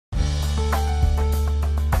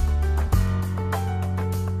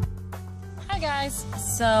guys,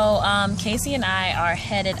 so Casey and I are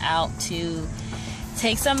headed out to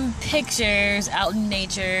take some pictures out in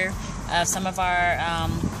nature of some of our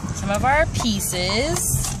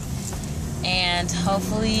pieces, and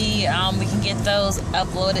hopefully we can get those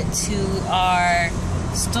uploaded to our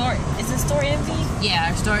store. Is it Store MV? Yeah,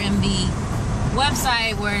 our Store MV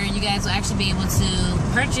website, where you guys will actually be able to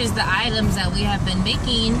purchase the items that we have been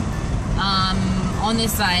making on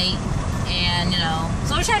this site. And, you know,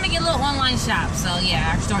 so we're trying to get a little online shop. So,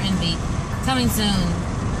 yeah, our Store MV coming soon.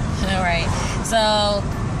 Alright, so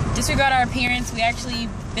disregard our appearance. We actually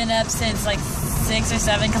been up since like 6 or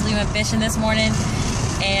 7 because we went fishing this morning.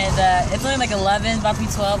 And it's only like 11, about to be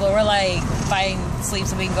 12, but we're like fighting sleep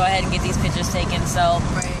so we can go ahead and get these pictures taken. So,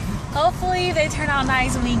 hopefully they turn out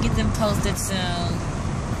nice and we can get them posted soon.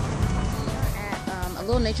 We're at a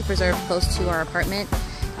little nature preserve close to our apartment.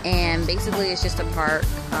 And basically it's just a park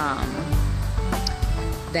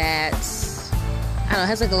that's, I don't know, it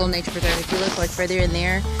has like a little nature preserve. If you look like further in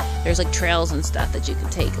there, there's like trails and stuff that you can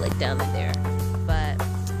take like down in there. But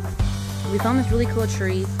we found this really cool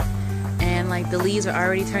tree, and like the leaves are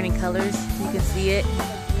already turning colors. You can see it.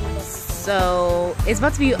 So it's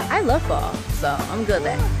about to be, I love fall, so I'm good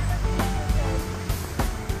at that.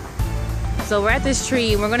 So we're at this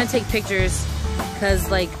tree and we're gonna take pictures because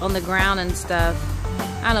like on the ground and stuff,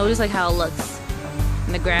 I don't know, just like how it looks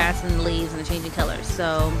in the grass and the leaves and the changing colors.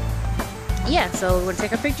 So yeah, so we're gonna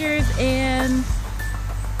take our pictures and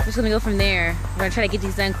we're just gonna go from there. We're gonna try to get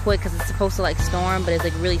these done quick because it's supposed to like storm, but it's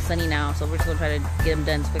like really sunny now, so we're just gonna try to get them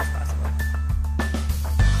done as quick as possible.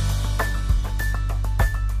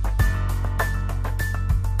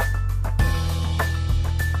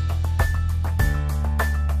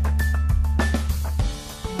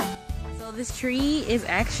 So this tree is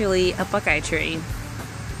actually a buckeye tree.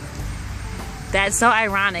 That's so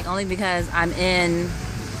ironic, only because I'm in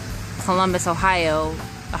Columbus, Ohio,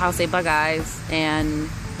 Ohio State Buckeyes, and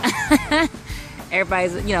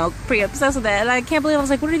everybody's, you know, pretty obsessed with that. And I can't believe, I was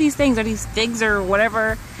like, what are these things? Are these figs or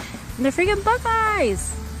whatever? And they're freaking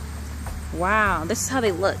Buckeyes. Wow, this is how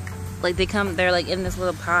they look. Like they're like in this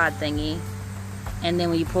little pod thingy, and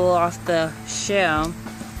then when you pull off the shell,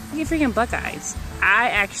 you get freaking Buckeyes.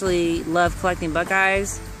 I actually love collecting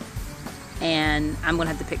Buckeyes, and I'm gonna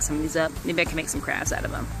have to pick some of these up. Maybe I can make some crafts out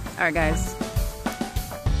of them. Alright guys,